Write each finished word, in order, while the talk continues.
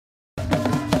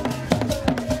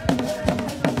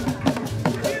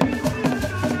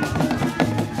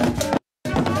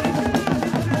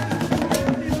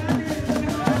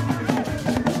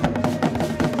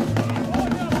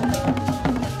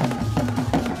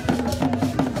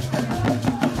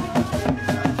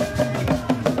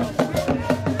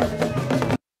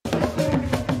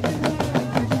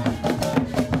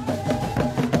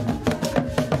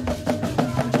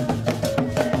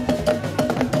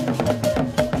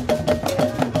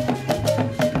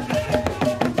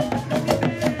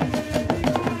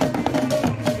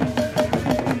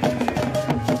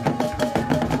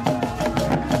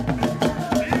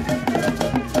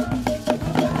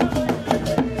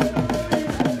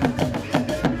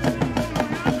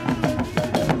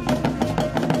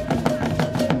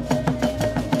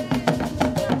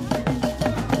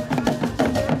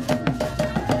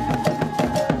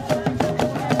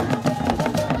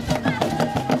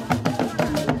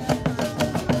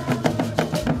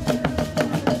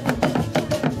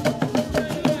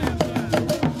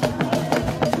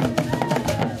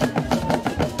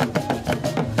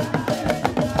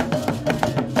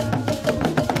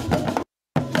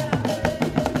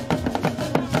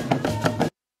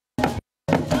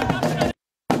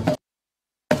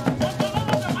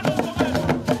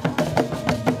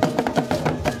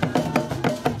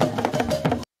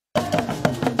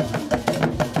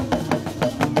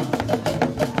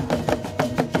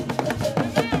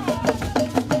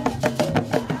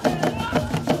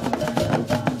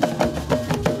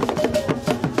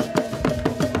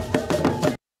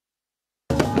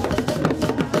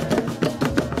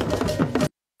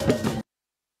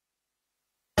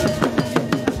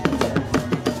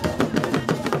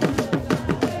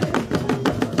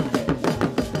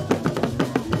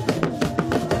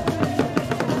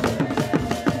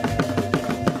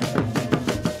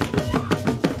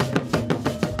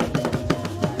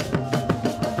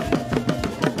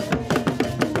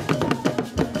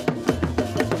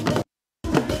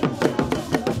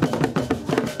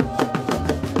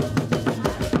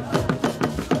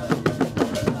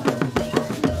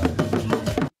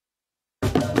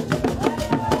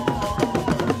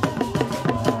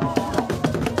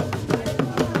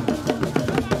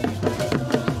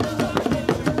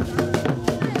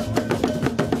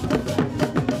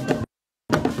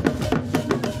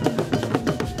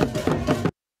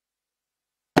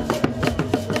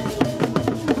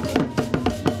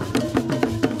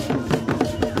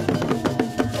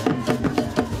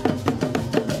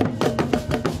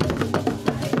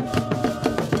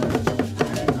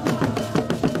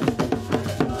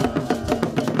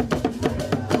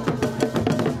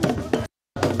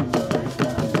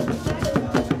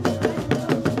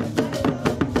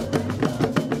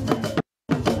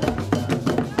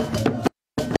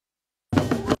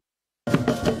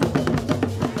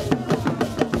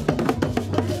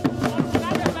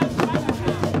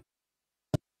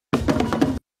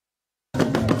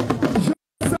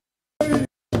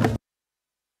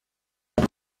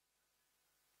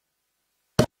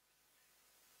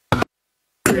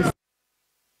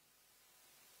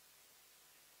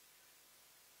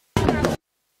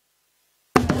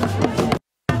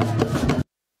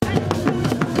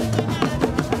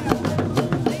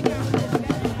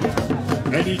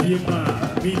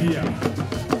Media,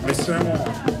 Mr.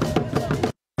 Moore.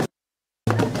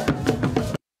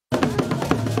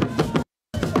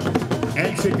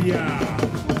 NCBA,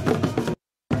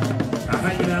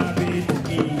 Ahayna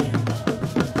Biti,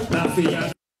 Nafia,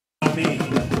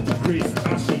 Chris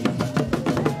Atsu,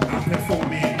 are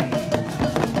performing.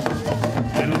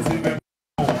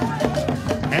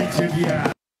 NCBA,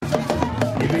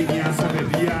 Ibenia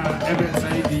Sabia, Evans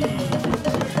ID.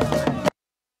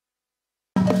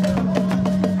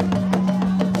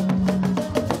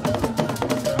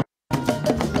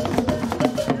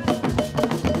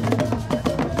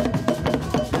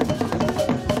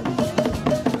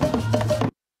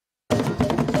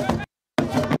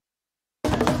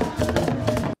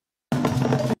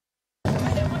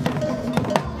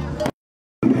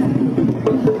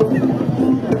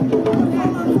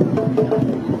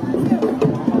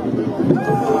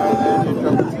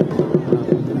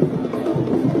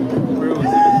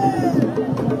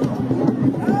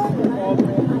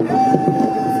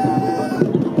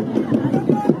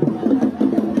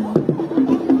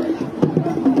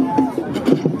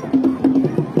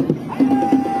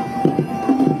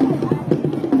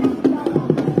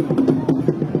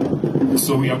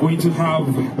 So we are going to have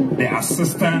the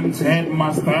assistant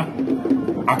headmaster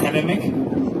academic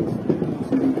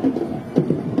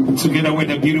together with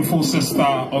the beautiful sister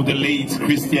of the late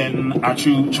Christian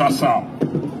Atsu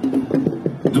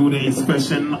do the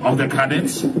inspection of the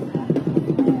cadets.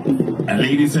 And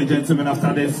ladies and gentlemen,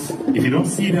 after this, if you don't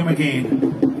see them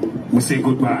again, we say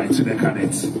goodbye to the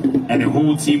cadets and the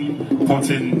whole team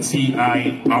putting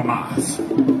TI Amas.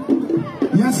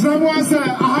 Yes, Ramwasa,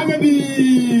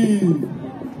 Ahagadi.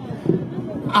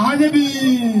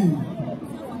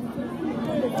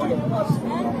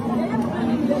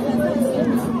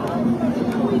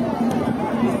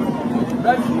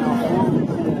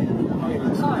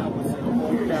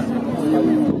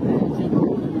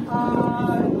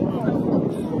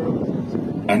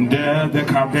 And there the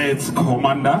cadets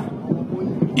commander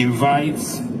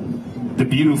invites the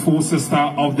beautiful sister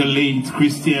of the late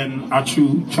Christian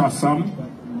Atsu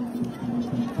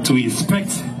to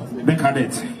inspect the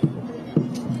cadet,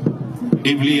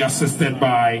 ably assisted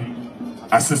by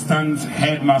assistant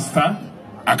headmaster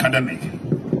academic.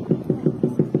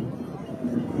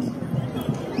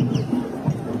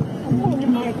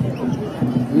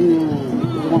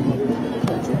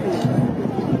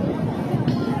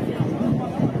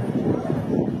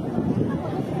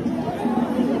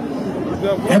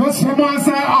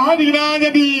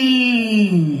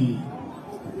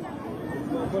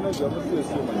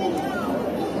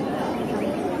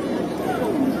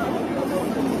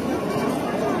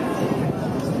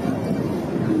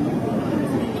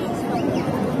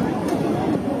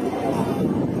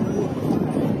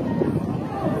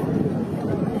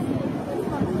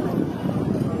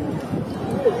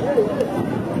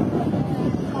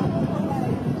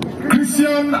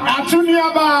 Christian Atsu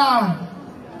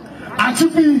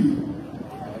Atsupi,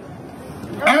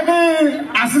 any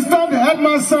assistant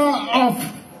headmaster of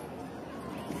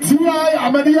TI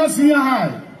Amadia Senior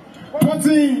High,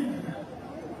 putting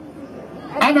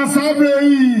an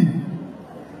assembly.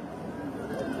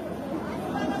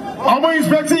 I'm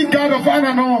expecting God of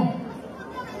honor now.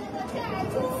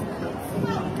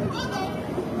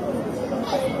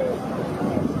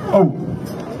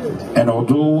 Oh, and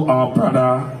although our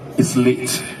brother is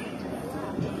late,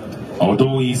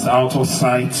 although he's out of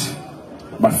sight,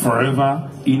 but forever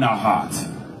in our heart.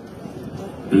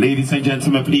 Ladies and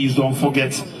gentlemen, please don't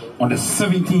forget, on the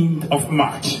 17th of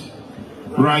March,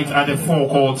 right at the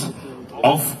forecourt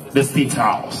of the State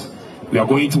House, we are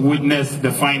going to witness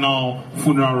the final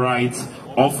funeral rites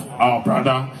of our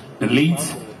brother, the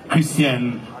late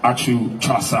Christian Atsu.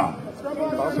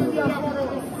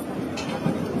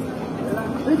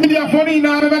 Media phone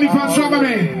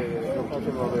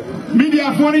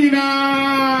Media phone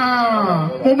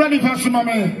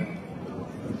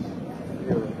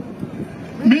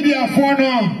Media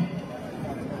phone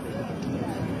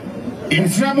in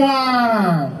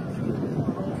Samoa.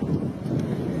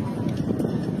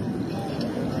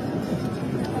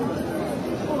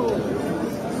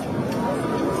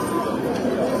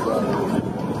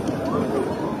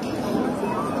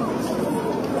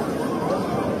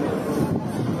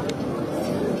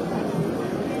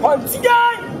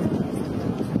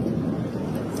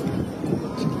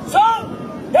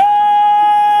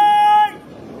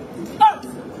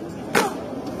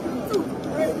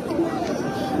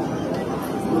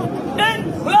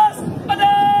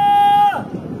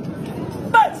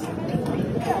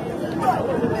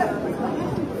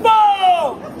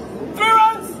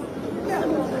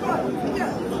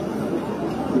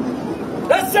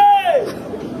 Let's say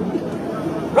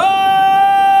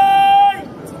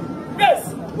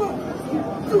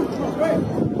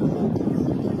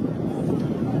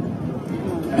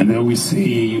we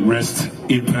say rest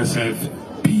in perfect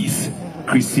peace,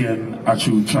 Christian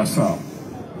Atsu.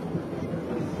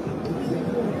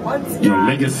 Your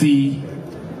legacy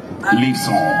lives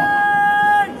on.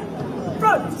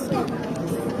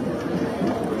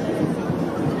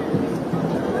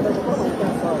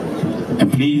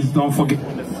 And please don't forget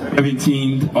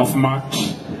 17th of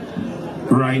March,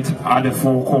 right at the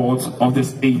forecourt of the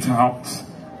State House,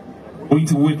 going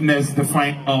to witness the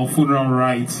final funeral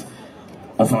rites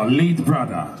of our late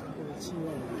brother,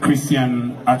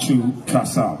 Christian Atsu.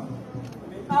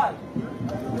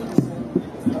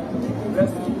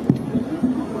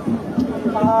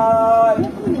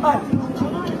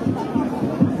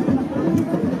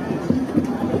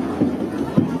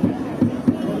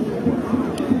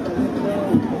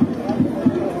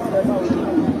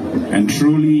 And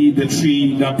truly the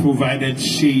tree that provided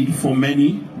shade for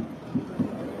many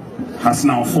has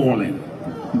now fallen.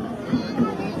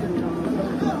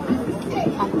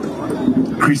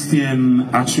 Christian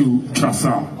Atsu.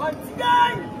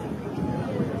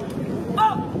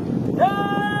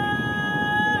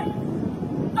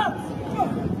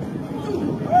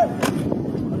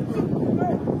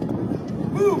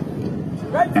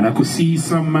 And I could see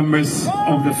some members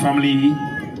of the family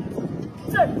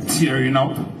tearing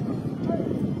up,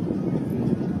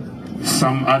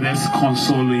 some others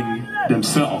consoling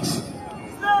themselves.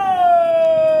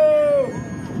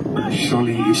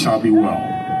 Surely it shall be well.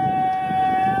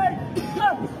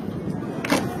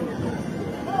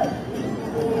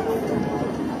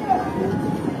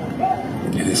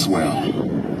 It is well.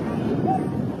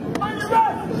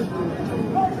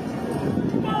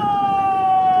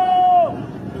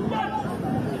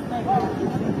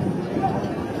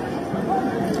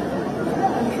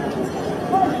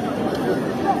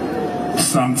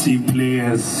 Some team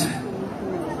players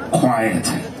quiet.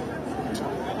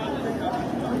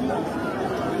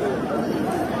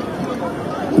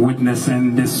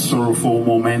 Witnessing this sorrowful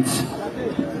moment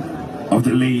of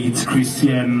the late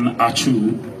Christian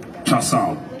Atsu.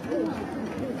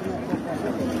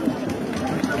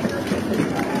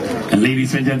 And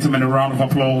ladies and gentlemen, a round of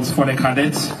applause for the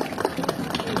cadets.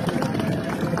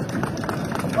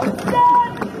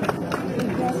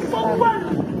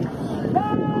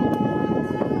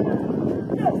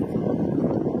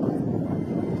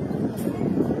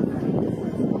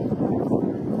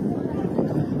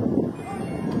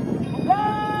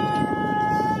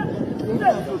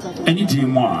 Any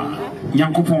Jimwa,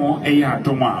 Yankupon Eya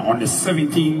Doma on the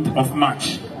 17th of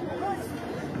March,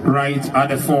 right at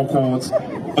the forecourt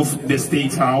of the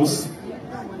State House.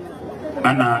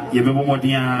 Anna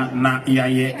Yebemodia na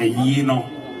Yaye a yino.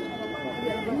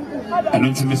 And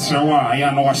until Mr. Wa,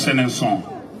 I know what Shannon song.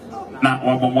 Na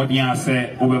Wabomodia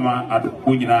say Obama at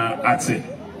Unina Ate,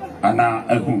 Anna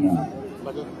Ehumu.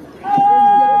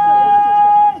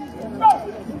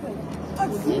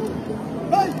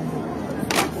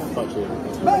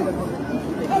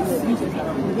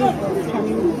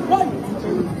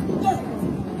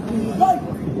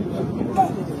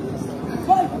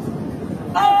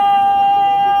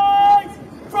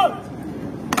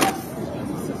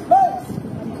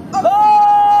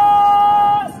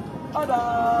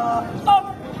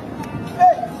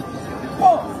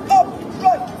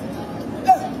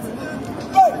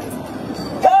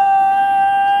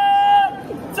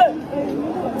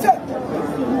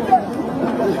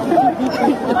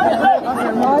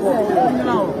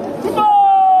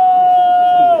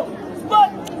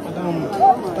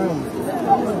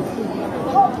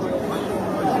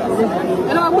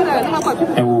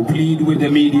 I will plead with the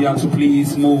media to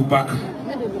please move back.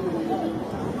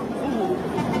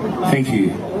 Thank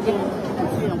you.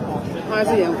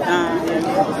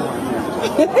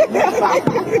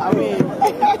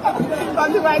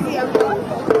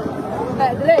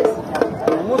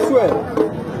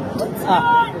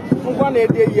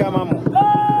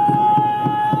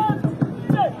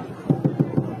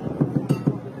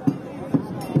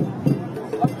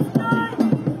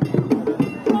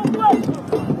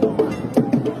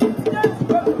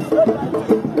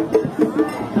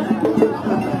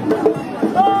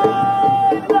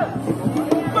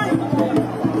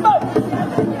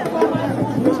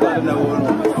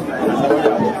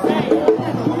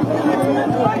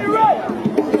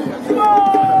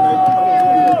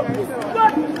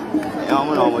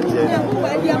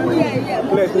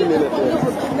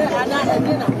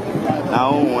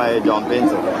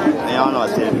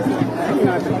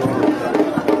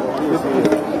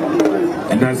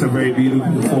 And that's a very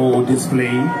beautiful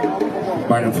display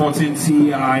by the 14th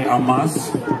CI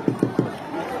Amas,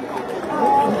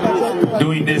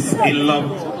 doing this in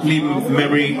lovely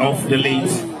memory of the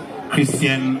late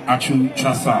Christian Atsu.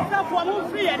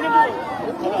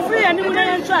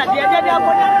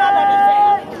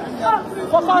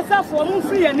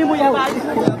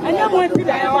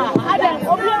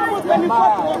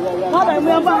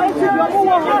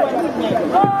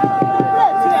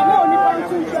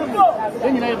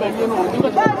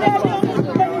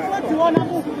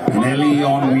 And early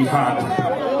on we had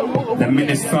the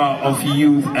Minister of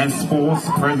Youth and Sports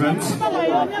present,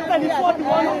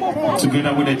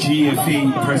 together with the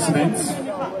GFA President,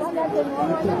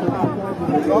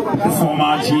 the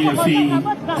former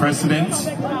GFA President,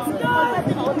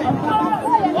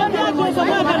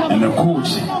 and the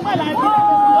coach.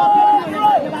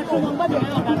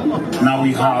 Now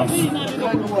we have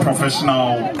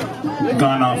Professional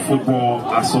Ghana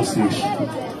Football Association.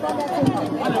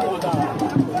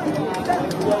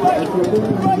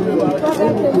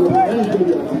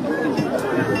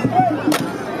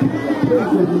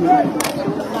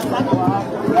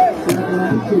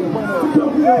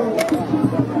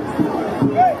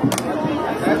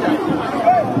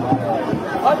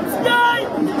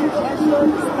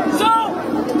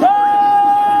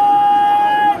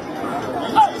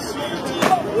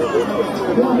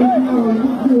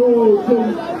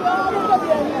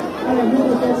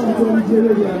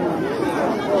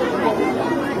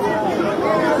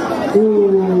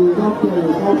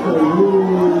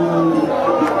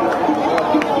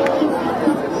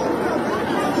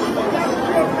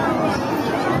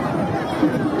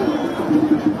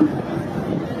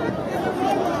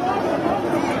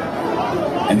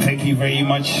 And thank you very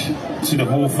much to the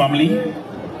whole family.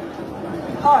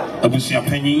 Abusia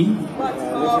Penny.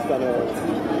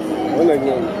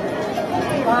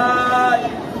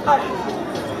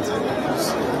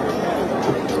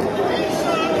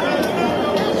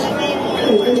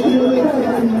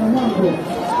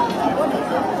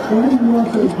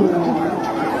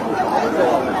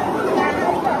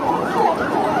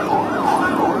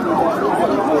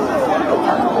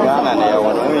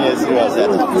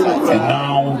 And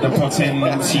now the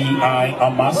potent T.I.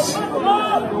 Amas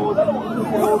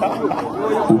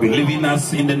will be leaving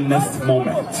us in the next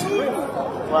moment.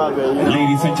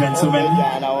 Ladies and gentlemen,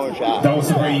 that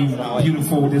was a very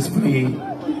beautiful display.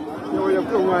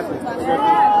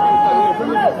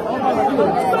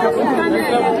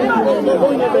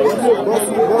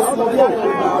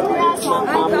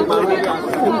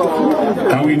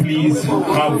 Can we please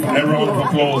have a round of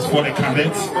applause for the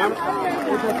cadets?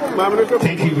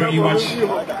 Thank you very much.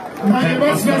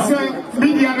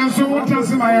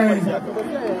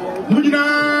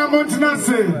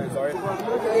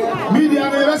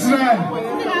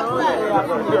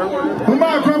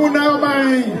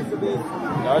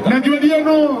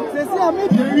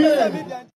 Media